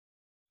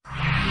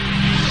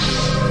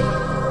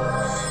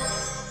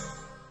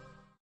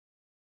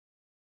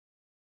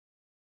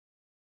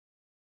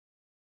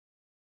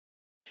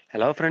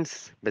Hello friends,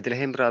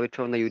 Bethlehem rabbit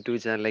എന്ന YouTube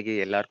ചാനലിലേക്ക്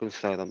എല്ലാവർക്കും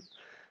സ്വാഗതം.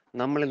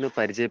 നമ്മളിന്ന്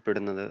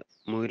പരിചയപ്പെടുന്നത്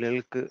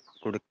മുയലുകൾക്ക്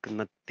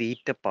കൊടുക്കുന്ന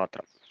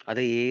തീറ്റപ്പാത്രം.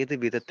 അത് ഏത്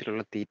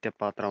വിധത്തിലുള്ള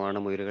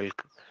തീറ്റപ്പാത്രമാണ്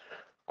മുയലുകൾക്ക്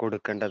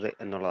കൊടുക്കേണ്ടത്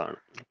എന്നുള്ളതാണ്.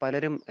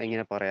 പലരും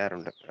ഇങ്ങനെ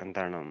പറയാറുണ്ട്,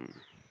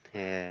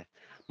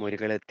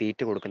 മുയലുകളെ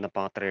തീറ്റ കൊടുക്കുന്ന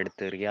പാത്രം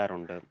എടുത്ത്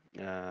എറിയാറുണ്ട്.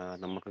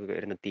 നമുക്ക്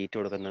വരുന്ന തീറ്റ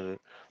കൊടുക്കുന്നത്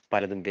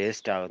പലതും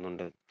വേസ്റ്റ്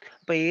ആകുന്നുണ്ട്.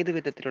 അപ്പോൾ ഏത്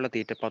വിധത്തിലുള്ള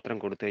തീറ്റപ്പാത്രം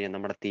കൊടുത്തു കഴിഞ്ഞാൽ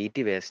നമ്മുടെ തീറ്റ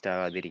വേസ്റ്റ്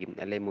ആകാതിരിക്കും,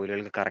 അല്ലെങ്കിൽ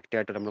മുയലുകൾക്ക്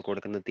കറക്റ്റായിട്ട് നമ്മൾ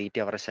കൊടുക്കുന്ന തീറ്റ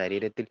അവരുടെ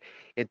ശരീരത്തിൽ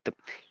എത്തും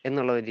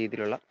എന്നുള്ള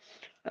രീതിയിലുള്ള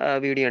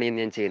വീഡിയോ ആണ്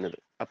ഇന്ന് ഞാൻ ചെയ്യുന്നത്.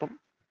 അപ്പം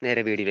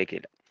നേരെ വീഡിയോയിലേക്ക്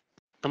ഇല്ല.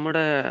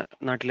 നമ്മുടെ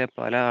നാട്ടിലെ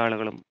പല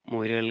ആളുകളും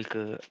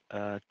മുയലുകൾക്ക്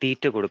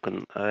തീറ്റ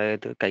കൊടുക്കുന്നു.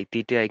 അതായത്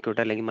കൈത്തീറ്റ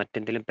ആയിക്കോട്ടെ, അല്ലെങ്കിൽ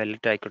മറ്റെന്തെങ്കിലും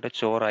പെല്ലറ്റ് ആയിക്കോട്ടെ,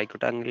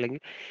 ചോറായിക്കോട്ടെ,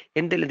 അല്ലെങ്കിൽ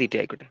എന്തെങ്കിലും തീറ്റ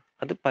ആയിക്കോട്ടെ,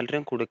 അത്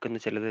പലരും കൊടുക്കുന്ന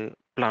ചിലത്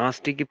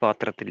പ്ലാസ്റ്റിക്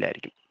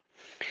പാത്രത്തിലായിരിക്കും.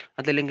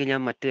 അതല്ലെങ്കിൽ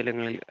ഞാൻ മറ്റു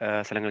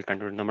സ്ഥലങ്ങളിൽ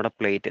കണ്ടിട്ടുണ്ട്, നമ്മുടെ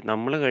പ്ലേറ്റ്,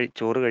 നമ്മൾ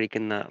ചോറ്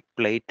കഴിക്കുന്ന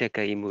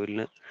പ്ലേറ്റൊക്കെ ഈ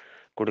മുയലിന്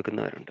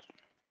കൊടുക്കുന്നവരുണ്ട്.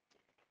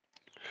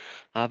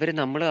 അവർ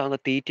നമ്മൾ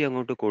തീറ്റ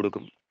അങ്ങോട്ട്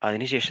കൊടുക്കും,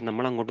 അതിനുശേഷം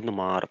നമ്മൾ അങ്ങോട്ടൊന്ന്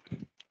മാറും.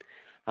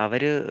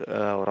 അവർ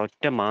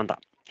ഒരൊറ്റ മാന്ത,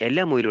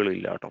 എല്ലാ മുയലുകളും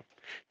ഇല്ല കേട്ടോ.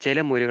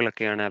 ചില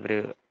മുയലുകളൊക്കെയാണ് അവർ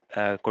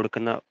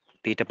കൊടുക്കുന്ന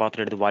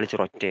തീറ്റപ്പാത്രം എടുത്ത്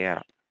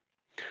വലിച്ചൊരൊറ്റയേറാം.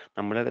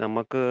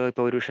 നമുക്ക്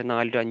ഇപ്പോൾ ഒരു പക്ഷേ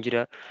 4 രൂപ 5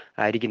 രൂപ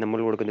ആയിരിക്കും നമ്മൾ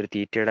കൊടുക്കുന്ന ഒരു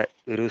തീറ്റയുടെ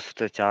ഒരു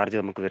ദിവസത്തെ ചാർജ്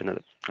നമുക്ക് വരുന്നത്.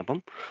 അപ്പം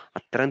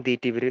അത്രയും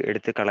തീറ്റ ഇവർ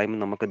എടുത്ത് കളയുമ്പോൾ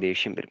നമുക്ക്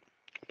ദേഷ്യം വരും.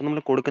 അപ്പം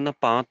നമ്മൾ കൊടുക്കുന്ന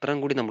പാത്രം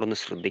കൂടി നമ്മളൊന്ന്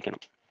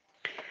ശ്രദ്ധിക്കണം.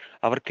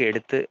 അവർക്ക്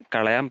എടുത്ത്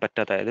കളയാൻ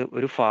പറ്റാത്ത, അതായത്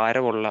ഒരു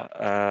ഭാരമുള്ള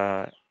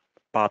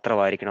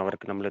പാത്രമായിരിക്കണം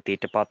അവർക്ക് നമ്മൾ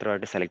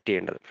തീറ്റപ്പാത്രമായിട്ട് സെലക്ട്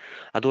ചെയ്യേണ്ടത്.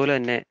 അതുപോലെ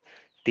തന്നെ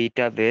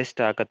തീറ്റ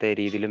വേസ്റ്റ് ആക്കാത്ത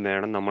രീതിയിലും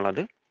വേണം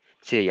നമ്മളത്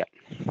ചെയ്യാൻ.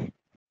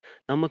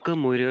 നമുക്ക്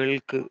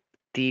മുയലുകൾക്ക്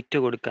തീറ്റ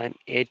കൊടുക്കാൻ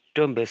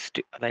ഏറ്റവും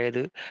ബെസ്റ്റ്, അതായത്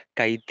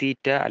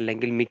കൈത്തീറ്റ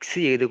അല്ലെങ്കിൽ മിക്സ്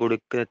ചെയ്ത്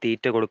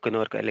തീറ്റ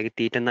കൊടുക്കുന്നവർക്ക്, അല്ലെങ്കിൽ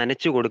തീറ്റ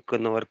നനച്ച്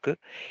കൊടുക്കുന്നവർക്ക്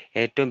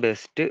ഏറ്റവും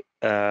ബെസ്റ്റ്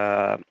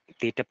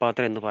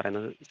തീറ്റപ്പാത്രം എന്ന്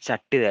പറയുന്നത്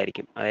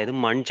ചട്ടിയായിരിക്കും. അതായത്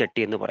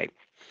മൺചട്ടി എന്ന് പറയും.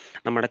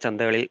 നമ്മുടെ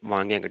ചന്തകളിൽ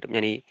വാങ്ങിയാൻ കിട്ടും.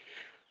 ഞാൻ ഈ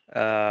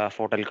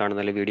ഫോട്ടോയിൽ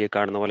കാണുന്ന, അല്ലെങ്കിൽ വീഡിയോ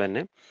കാണുന്ന പോലെ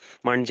തന്നെ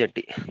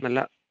മൺചട്ടി,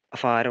 നല്ല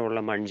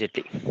ഭാരമുള്ള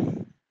മൺചട്ടി.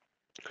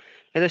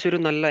 ഏകദേശം ഒരു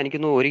നല്ല,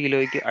 എനിക്കൊന്ന് 1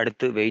 കിലോയ്ക്ക്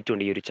അടുത്ത് വെയിറ്റ്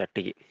ഉണ്ട് ഈ ഒരു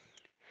ചട്ടിക്ക്.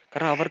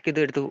 കാരണം അവർക്കിത്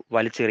എടുത്ത്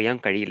വലിച്ചെറിയാൻ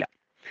കഴിയില്ല.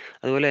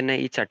 അതുപോലെ തന്നെ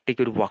ഈ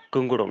ചട്ടിക്ക് ഒരു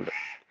വക്കും കൂടെ ഉണ്ട്.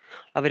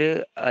 അവർ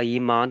ഈ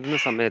മാന്തുന്ന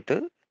സമയത്ത്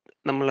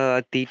നമ്മൾ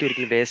തീറ്റ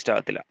ഒരിക്കലും വേസ്റ്റ്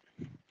ആകത്തില്ല.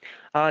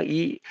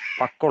 ഈ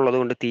വക്കുള്ളത്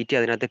കൊണ്ട് തീറ്റ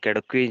അതിനകത്ത്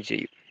കിടക്കുകയും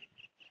ചെയ്യും.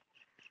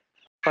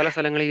 പല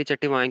സ്ഥലങ്ങളിൽ ഈ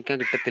ചട്ടി വാങ്ങിക്കാൻ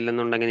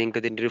കിട്ടത്തില്ലെന്നുണ്ടെങ്കിൽ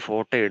നിങ്ങൾക്ക് ഇതിൻ്റെ ഒരു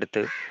ഫോട്ടോ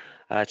എടുത്ത്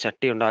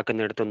ചട്ടി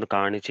ഉണ്ടാക്കുന്നിടത്ത് ഒന്ന്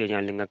കാണിച്ചു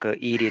കഴിഞ്ഞാൽ നിങ്ങൾക്ക്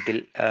ഈ രീതിയിൽ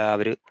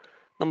അവർ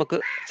നമുക്ക്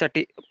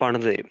ചട്ടി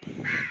പണിത് തരും.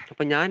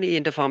 അപ്പം ഞാൻ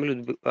എൻ്റെ ഫാമിൽ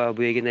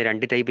ഉപയോഗിക്കുന്ന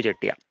 2 ടൈപ്പ്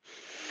ചട്ടിയാണ്.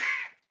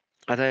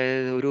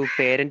 അതായത് ഒരു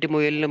പേരന്റ്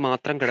മുയലിന്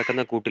മാത്രം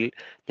കിടക്കുന്ന കൂട്ടിൽ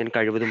ഞാൻ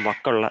കഴിവതും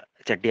വക്കുള്ള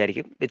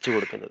ചട്ടിയായിരിക്കും വെച്ച്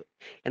കൊടുക്കുന്നത്.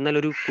 എന്നാൽ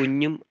ഒരു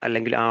കുഞ്ഞും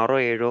അല്ലെങ്കിൽ 6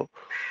 7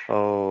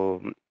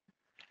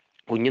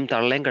 കുഞ്ഞും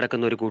തള്ളയും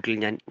കിടക്കുന്ന ഒരു കൂട്ടിൽ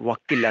ഞാൻ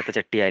വക്കില്ലാത്ത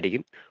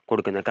ചട്ടിയായിരിക്കും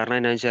കൊടുക്കുന്നത്. കാരണം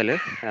എന്താണെന്ന് വെച്ചാൽ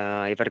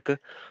ഇവർക്ക്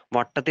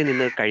വട്ടത്തിൽ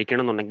നിന്ന്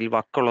കഴിക്കണം എന്നുണ്ടെങ്കിൽ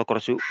വക്കുള്ള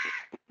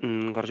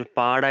കുറച്ച്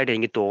പാടായിട്ട്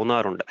എനിക്ക്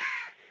തോന്നാറുണ്ട്.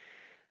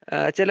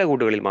 ചില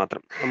കൂടുകളിൽ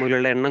മാത്രം,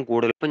 മുയലുകളുടെ എണ്ണം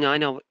കൂടുതൽ. ഇപ്പം ഞാൻ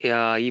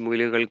ഈ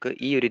മുയലുകൾക്ക്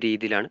ഈ ഒരു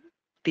രീതിയിലാണ്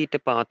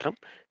തീറ്റപ്പാത്രം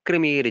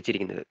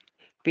ക്രമീകരിച്ചിരിക്കുന്നത്.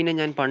 പിന്നെ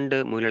ഞാൻ പണ്ട്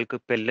മുയലുകൾക്ക്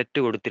പെല്ലറ്റ്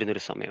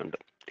കൊടുത്തിരുന്നൊരു സമയമുണ്ട്.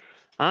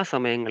 ആ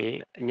സമയങ്ങളിൽ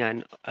ഞാൻ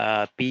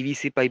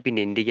PVC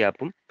പൈപ്പിൻ്റെ എൻഡ്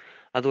ക്യാപ്പും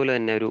അതുപോലെ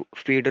തന്നെ ഒരു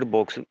ഫീഡർ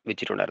ബോക്സും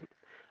വെച്ചിട്ടുണ്ടായിരുന്നു.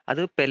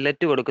 അത്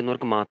പെല്ലറ്റ്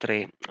കൊടുക്കുന്നവർക്ക്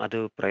മാത്രമേ അത്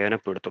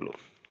പ്രയോജനപ്പെടുത്തുള്ളൂ.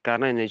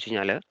 കാരണം എന്ന് വെച്ച്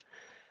കഴിഞ്ഞാൽ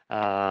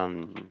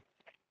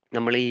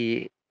നമ്മൾ ഈ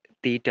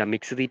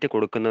മിക്സ് തീറ്റ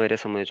കൊടുക്കുന്നവരെ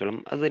സംബന്ധിച്ചോളം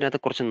അതിനകത്ത്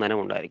കുറച്ച്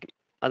നനവുണ്ടായിരിക്കും.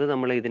 അത്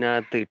നമ്മൾ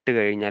ഇതിനകത്ത് ഇട്ട്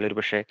കഴിഞ്ഞാൽ ഒരു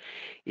പക്ഷേ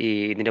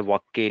ഇതിൻ്റെ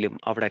വക്കയിലും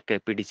അവിടെയൊക്കെ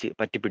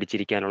പറ്റി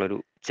പിടിച്ചിരിക്കാനുള്ളൊരു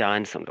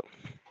ചാൻസ് ഉണ്ട്.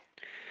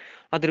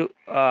 അതൊരു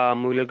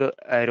മുയലുകൾക്ക്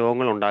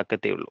രോഗങ്ങൾ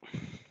ഉണ്ടാക്കത്തേ ഉള്ളൂ.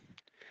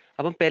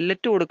 അപ്പം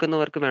പെല്ലറ്റ്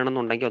കൊടുക്കുന്നവർക്ക്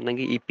വേണമെന്നുണ്ടെങ്കിൽ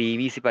ഒന്നെങ്കിൽ ഈ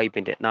PVC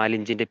പൈപ്പിൻ്റെ 4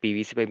 ഇഞ്ചിൻ്റെ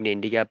PVC പൈപ്പിൻ്റെ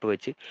എൻഡ് ക്യാപ്പ്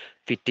വെച്ച്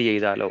ഫിറ്റ്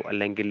ചെയ്താലോ,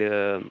 അല്ലെങ്കിൽ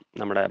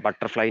നമ്മുടെ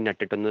ബട്ടർഫ്ലൈ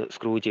നട്ടിട്ടൊന്ന്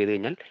സ്ക്രൂ ചെയ്ത്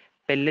കഴിഞ്ഞാൽ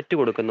പെല്ലറ്റ്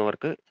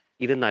കൊടുക്കുന്നവർക്ക്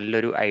ഇത്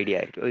നല്ലൊരു ഐഡിയ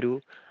ആയിരിക്കും. ഒരു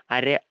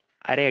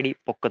അരയടി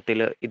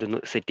പൊക്കത്തിൽ ഇതൊന്ന്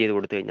സെറ്റ് ചെയ്ത്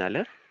കൊടുത്തു കഴിഞ്ഞാൽ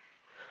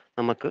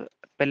നമുക്ക്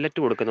പെല്ലറ്റ്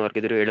കൊടുക്കുന്നവർക്ക്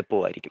ഇതൊരു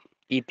എളുപ്പമായിരിക്കും.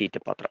 ഈ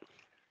തീറ്റപ്പാത്രം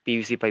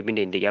PVC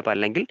പൈപ്പിൻ്റെ എൻഡ് ക്യാപ്പ്,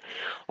 അല്ലെങ്കിൽ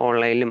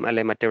ഓൺലൈനിലും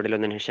അല്ലെങ്കിൽ മറ്റെവിടെയെങ്കിലും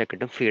ഒന്ന് അന്വേഷിച്ചാൽ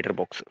കിട്ടും ഫീഡർ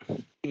ബോക്സ്.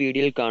 ഈ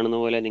വീഡിയോയിൽ കാണുന്ന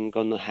പോലെ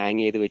നിങ്ങൾക്കൊന്ന്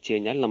ഹാങ് ചെയ്ത് വെച്ച്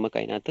കഴിഞ്ഞാൽ നമുക്ക്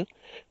അതിനകത്ത്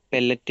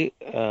പെല്ലറ്റ്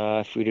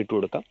ഫീഡ് ഇട്ട്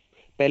കൊടുക്കാം.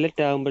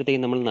 പെല്ലറ്റ്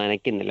ആകുമ്പോഴത്തേക്കും നമ്മൾ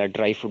നനയ്ക്കുന്നില്ല,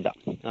 ഡ്രൈ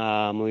ഫുഡാണ്.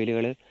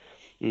 മുയലുകൾ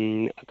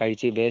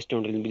കഴിച്ച് വേസ്റ്റ്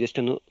കൊണ്ടിരുന്ന്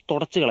ജസ്റ്റ് ഒന്ന്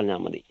തുടച്ച്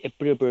കളഞ്ഞാൽ മതി.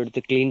 എപ്പോഴും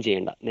എടുത്ത് ക്ലീൻ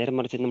ചെയ്യേണ്ട. നേരെ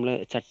മറിച്ച് നമ്മൾ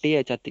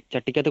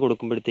ചട്ടിക്കകത്ത്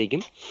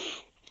കൊടുക്കുമ്പോഴത്തേക്കും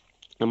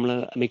നമ്മൾ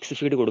മിക്സ്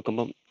ഫീഡ്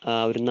കൊടുക്കുമ്പം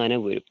ഒരു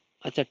നനവ് വരും.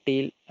 ആ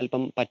ചട്ടിയിൽ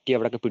അല്പം പറ്റി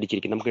അവിടെയൊക്കെ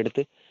പിടിച്ചിരിക്കും, നമുക്ക്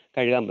എടുത്ത്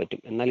കഴുകാൻ പറ്റും.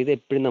 എന്നാൽ ഇത്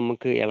എപ്പോഴും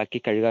നമുക്ക് ഇളക്കി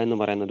കഴുകുക എന്ന്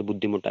പറയുന്നത്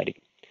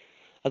ബുദ്ധിമുട്ടായിരിക്കും.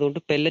 അതുകൊണ്ട്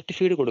പെല്ലറ്റ്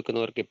ഫീഡ്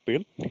കൊടുക്കുന്നവർക്ക്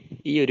എപ്പോഴും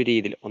ഈ ഒരു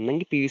രീതിയിൽ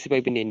ഒന്നെങ്കിൽ PVC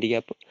പൈപ്പിൻ്റെ എൻഡ്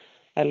ക്യാപ്പ്,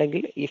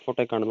 അല്ലെങ്കിൽ ഈ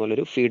ഫോട്ടോ കാണുന്ന പോലെ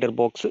ഒരു ഫീഡർ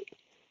ബോക്സ്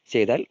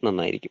ചെയ്താൽ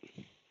നന്നായിരിക്കും.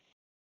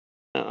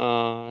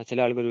 ചില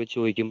ആളുകൾ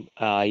ചോദിക്കും,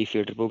 ഈ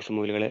ഫീഡർ ബോക്സ്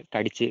മുയലുകളെ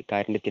കടിച്ച്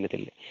കരണ്ടി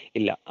തിന്നത്തില്ല.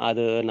 ഇല്ല,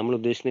 അത് നമ്മൾ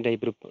ഉദ്ദേശിക്കുന്ന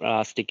ടൈപ്പ് ഒരു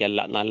പ്ലാസ്റ്റിക്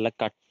അല്ല, നല്ല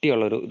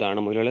കട്ടിയുള്ളൊരു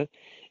ഇതാണ്. മുയലുകൾ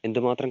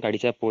എന്തുമാത്രം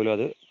കടിച്ചാൽ പോലും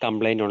അത്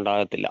കംപ്ലൈൻറ്റ്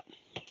ഉണ്ടാകത്തില്ല.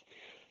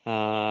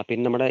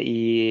 പിന്നെ നമ്മുടെ ഈ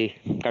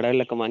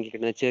കടകളിലൊക്കെ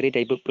വാങ്ങിക്കുന്ന ചെറിയ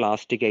ടൈപ്പ്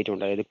പ്ലാസ്റ്റിക് ഐറ്റം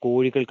ഉണ്ട്. അതായത്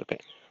കോഴികൾക്കൊക്കെ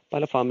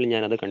പല ഫാമിലും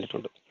ഞാനത്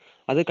കണ്ടിട്ടുണ്ട്.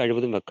 അത്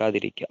കഴിവതും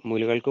വെക്കാതിരിക്കുക.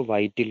 മുയലുകൾക്ക്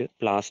വയറ്റിൽ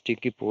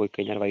പ്ലാസ്റ്റിക് പോയി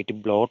കഴിഞ്ഞാൽ വയറ്റിൽ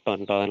ബ്ലോട്ട്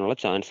ഉണ്ടാകാനുള്ള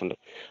ചാൻസ് ഉണ്ട്.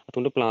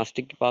 അതുകൊണ്ട്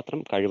പ്ലാസ്റ്റിക്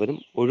പാത്രം കഴിവതും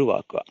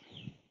ഒഴിവാക്കുക.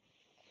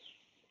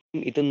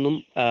 ഇതൊന്നും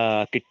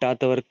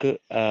കിട്ടാത്തവർക്ക്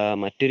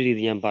മറ്റൊരു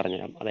രീതി ഞാൻ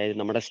പറഞ്ഞുതരാം. അതായത്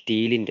നമ്മുടെ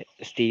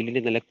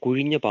സ്റ്റീലിൻ്റെ നല്ല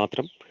കുഴിഞ്ഞ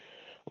പാത്രം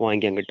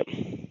വാങ്ങിക്കാൻ കിട്ടും.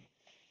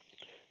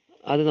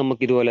 അത്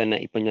നമുക്ക് ഇതുപോലെ തന്നെ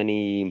ഇപ്പം ഞാൻ ഈ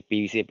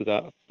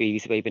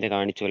PVC പൈപ്പിൻ്റെ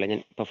കാണിച്ച പോലെ ഞാൻ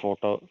ഇപ്പോൾ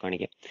ഫോട്ടോ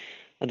കാണിക്കാം.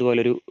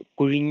 അതുപോലൊരു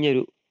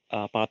കുഴിഞ്ഞൊരു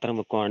പാത്രം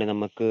വെക്കുവാണെങ്കിൽ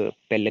നമുക്ക്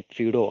പെല്ലറ്റ്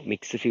ഫീഡോ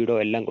മിക്സ് ഫീഡോ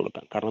എല്ലാം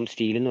കൊടുക്കാം. കാരണം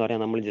സ്റ്റീൽ എന്ന് പറയാൻ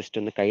നമ്മൾ ജസ്റ്റ്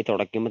ഒന്ന് കൈ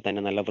തുടയ്ക്കുമ്പോൾ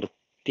തന്നെ നല്ല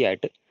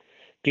വൃത്തിയായിട്ട്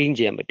ക്ലീൻ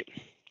ചെയ്യാൻ പറ്റും.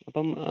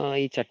 അപ്പം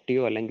ഈ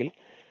ചട്ടിയോ അല്ലെങ്കിൽ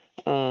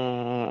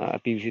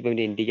PVC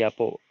പൈപ്പിൻ്റെ എൻഡ്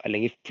ക്യാപ്പോ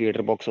അല്ലെങ്കിൽ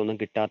ഫീഡർ ബോക്സോ ഒന്നും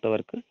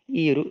കിട്ടാത്തവർക്ക്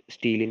ഈ ഒരു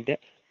സ്റ്റീലിൻ്റെ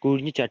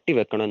കുഴിഞ്ഞ് ചട്ടി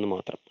വെക്കണമെന്ന്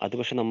മാത്രം. അത്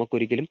പക്ഷെ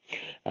നമുക്കൊരിക്കലും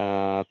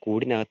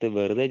കൂടിനകത്ത്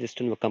വെറുതെ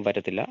ജസ്റ്റ് ഒന്ന് വെക്കാൻ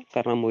പറ്റത്തില്ല.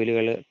 കാരണം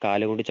മുയലുകൾ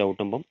കാലുകൊണ്ട്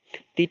ചവിട്ടുമ്പം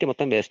തീറ്റ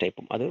മൊത്തം വേസ്റ്റ്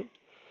ആയിപ്പോവും. അത്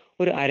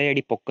ഒരു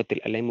അരയടി പൊക്കത്തിൽ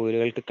അല്ലെങ്കിൽ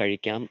മുയലുകൾക്ക്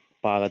കഴിക്കാൻ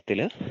പാകത്തിൽ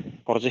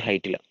കുറച്ച്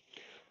ഹൈറ്റിൽ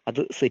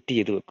അത് സെറ്റ്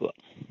ചെയ്ത് വെക്കുക.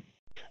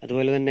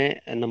 അതുപോലെ തന്നെ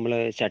നമ്മൾ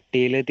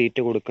ചട്ടിയിൽ തീറ്റ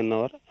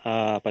കൊടുക്കുന്നവർ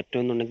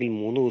പറ്റുമെന്നുണ്ടെങ്കിൽ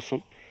 3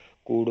 ദിവസം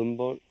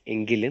കൂടുമ്പോൾ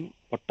എങ്കിലും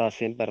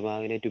പൊട്ടാസ്യം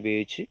പെർമാംഗനേറ്റ്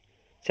ഉപയോഗിച്ച്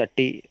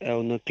ചട്ടി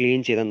ഒന്ന് ക്ലീൻ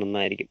ചെയ്താൽ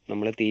നന്നായിരിക്കും.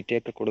 നമ്മൾ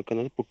തീറ്റയൊക്കെ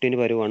കൊടുക്കുന്നത് പുട്ടിന്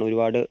പരുവാണ്.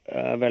 ഒരുപാട്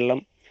വെള്ളം,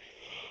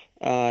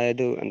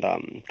 അതായത്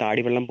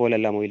കാടിവെള്ളം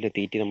പോലെയല്ല മുയലിൻ്റെ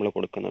തീറ്റ നമ്മൾ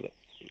കൊടുക്കുന്നത്.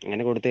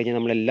 അങ്ങനെ കൊടുത്തു കഴിഞ്ഞാൽ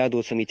നമ്മൾ എല്ലാ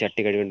ദിവസവും ഈ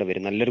ചട്ടി കഴുകേണ്ടി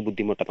വരും. നല്ലൊരു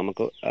ബുദ്ധിമുട്ടാണ്.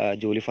 നമുക്ക്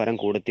ജോലി ഭാരം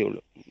കൂടത്തേ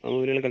ഉള്ളൂ.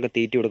 മുയലുകൾക്കൊക്കെ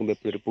തീറ്റ കൊടുക്കുമ്പോൾ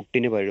എപ്പോഴും ഒരു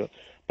പുട്ടിന്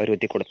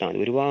പരുവത്തിൽ കൊടുത്താൽ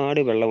മതി.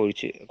 ഒരുപാട് വെള്ളം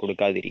ഒഴിച്ച്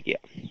കൊടുക്കാതിരിക്കുക.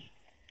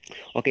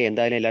 ഓക്കെ,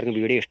 എന്തായാലും എല്ലാവർക്കും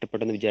വീഡിയോ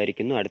ഇഷ്ടപ്പെട്ടെന്ന്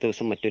വിചാരിക്കുന്നു. അടുത്ത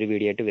ദിവസം മറ്റൊരു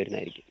വീഡിയോ ആയിട്ട്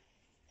വരുന്നതായിരിക്കും.